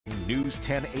News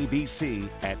 10 ABC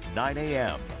at 9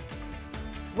 a.m.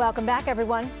 Welcome back,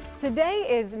 everyone. Today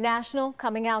is National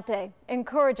Coming Out Day,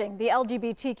 encouraging the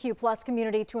LGBTQ plus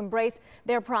community to embrace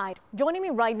their pride. Joining me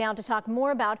right now to talk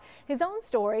more about his own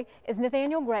story is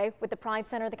Nathaniel Gray with the Pride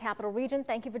Center of the Capital Region.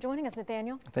 Thank you for joining us,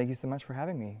 Nathaniel. Thank you so much for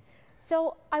having me.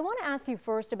 So I want to ask you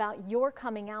first about your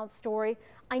coming out story.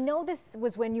 I know this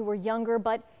was when you were younger,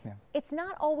 but it's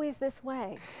not always this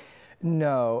way.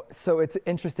 No, so it's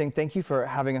interesting. Thank you for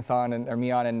having us on, or me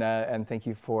on, and thank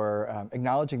you for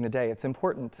acknowledging the day. It's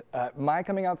important. My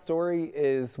coming out story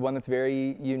is one that's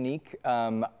very unique.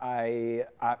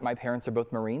 My parents are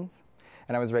both Marines,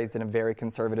 and I was raised in a very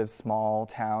conservative small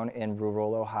town in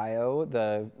rural Ohio,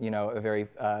 a very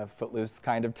footloose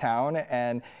kind of town,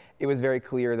 and it was very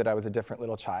clear that I was a different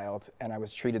little child, and I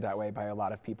was treated that way by a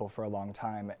lot of people for a long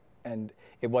time. And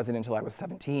it wasn't until I was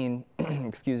 17,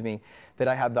 excuse me, that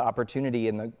I had the opportunity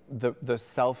and the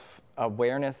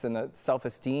self-awareness and the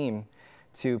self-esteem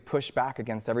to push back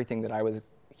against everything that I was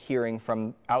hearing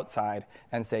from outside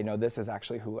and say, no, this is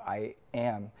actually who I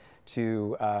am,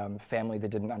 to family that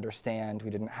didn't understand.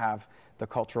 We didn't have the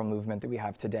cultural movement that we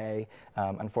have today.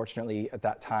 Unfortunately, at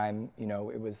that time,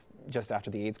 it was just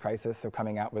after the AIDS crisis, so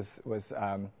coming out was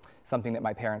something that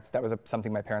my parents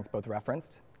both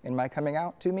referenced in my coming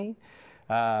out to me.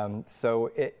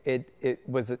 So it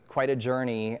was quite a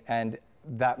journey, and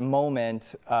that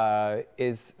moment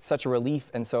is such a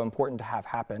relief and so important to have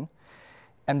happen.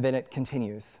 And then it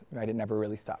continues, right? It never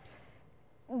really stops.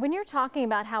 When you're talking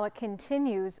about how it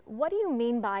continues, what do you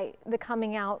mean by the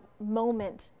coming out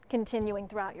moment continuing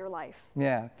throughout your life?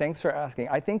 Yeah, thanks for asking.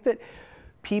 I think that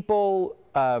people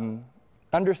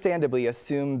understandably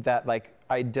assume that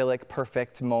idyllic,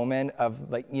 perfect moment of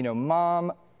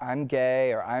Mom, I'm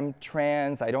gay, or I'm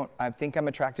trans, I think I'm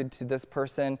attracted to this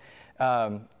person,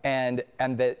 and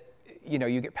that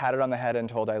you get patted on the head and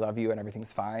told I love you and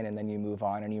everything's fine, and then you move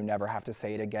on and you never have to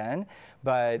say it again.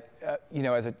 But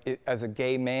as a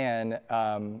gay man,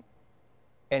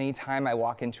 anytime I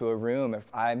walk into a room, if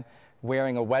I'm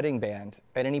wearing a wedding band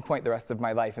at any point the rest of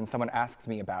my life and someone asks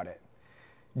me about it,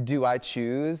 do I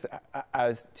choose,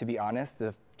 as to be honest,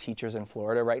 the teachers in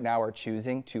Florida right now are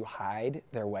choosing to hide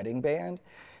their wedding band,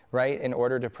 right, in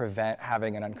order to prevent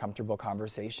having an uncomfortable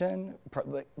conversation,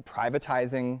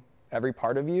 privatizing every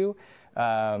part of you,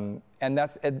 and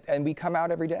we come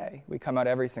out every day. We come out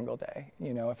every single day.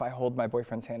 If I hold my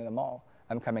boyfriend's hand in the mall,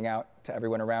 I'm coming out to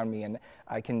everyone around me, and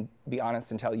I can be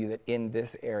honest and tell you that in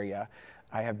this area,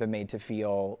 I have been made to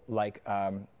feel like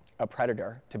a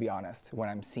predator, to be honest, when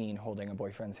I'm seen holding a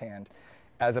boyfriend's hand,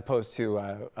 as opposed to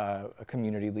a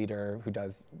community leader who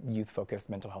does youth-focused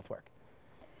mental health work.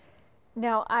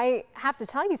 Now, I have to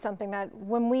tell you something, that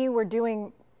when we were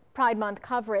doing Pride Month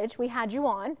coverage, we had you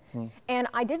on, and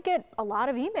I did get a lot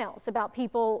of emails about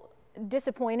people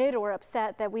disappointed or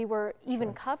upset that we were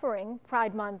even covering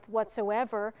Pride Month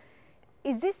whatsoever.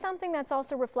 Is this something that's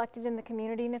also reflected in the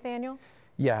community, Nathaniel?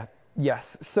 Yeah.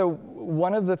 Yes. So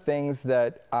one of the things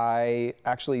that I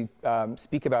actually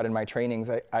speak about in my trainings,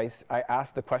 I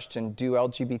ask the question, do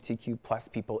LGBTQ plus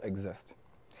people exist?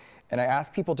 And I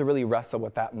ask people to really wrestle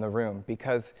with that in the room,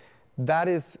 because that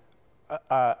is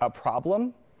a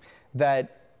problem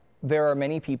that there are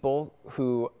many people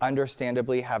who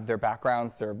understandably have their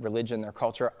backgrounds, their religion, their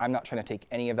culture. I'm not trying to take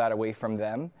any of that away from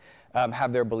them,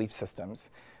 have their belief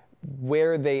systems.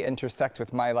 Where they intersect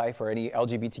with my life or any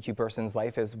LGBTQ person's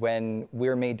life is when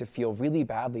we're made to feel really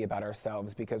badly about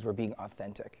ourselves because we're being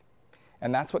authentic.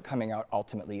 And that's what coming out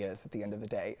ultimately is at the end of the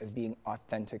day, is being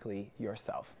authentically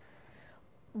yourself.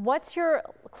 What's your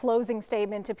closing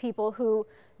statement to people who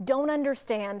don't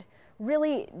understand,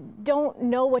 really don't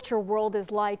know what your world is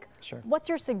like? Sure. What's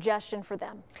your suggestion for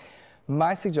them?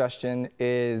 My suggestion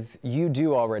is you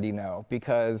do already know,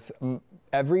 because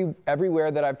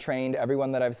everywhere that I've trained,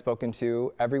 everyone that I've spoken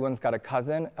to, everyone's got a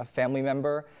cousin, a family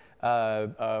member,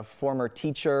 a former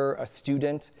teacher, a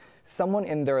student, someone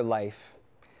in their life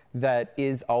that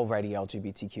is already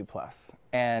LGBTQ+.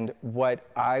 And what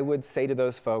I would say to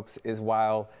those folks is,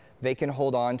 while they can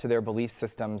hold on to their belief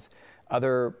systems,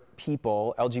 other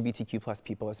people, LGBTQ+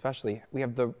 people especially, we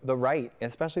have the right,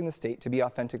 especially in the state, to be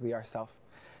authentically ourselves.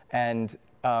 And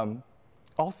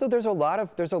also, there's a lot of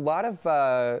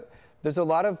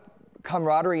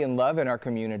camaraderie and love in our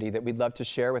community that we'd love to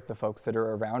share with the folks that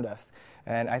are around us.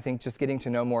 And I think just getting to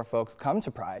know more folks, come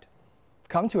to Pride.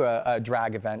 Come to a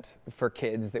drag event for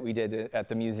kids that we did at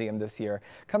the museum this year.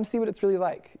 Come see what it's really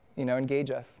like, engage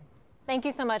us. Thank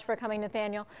you so much for coming,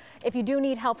 Nathaniel. If you do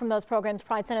need help from those programs,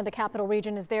 Pride Center of the Capital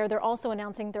Region is there. They're also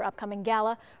announcing their upcoming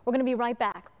gala. We're going to be right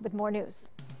back with more news.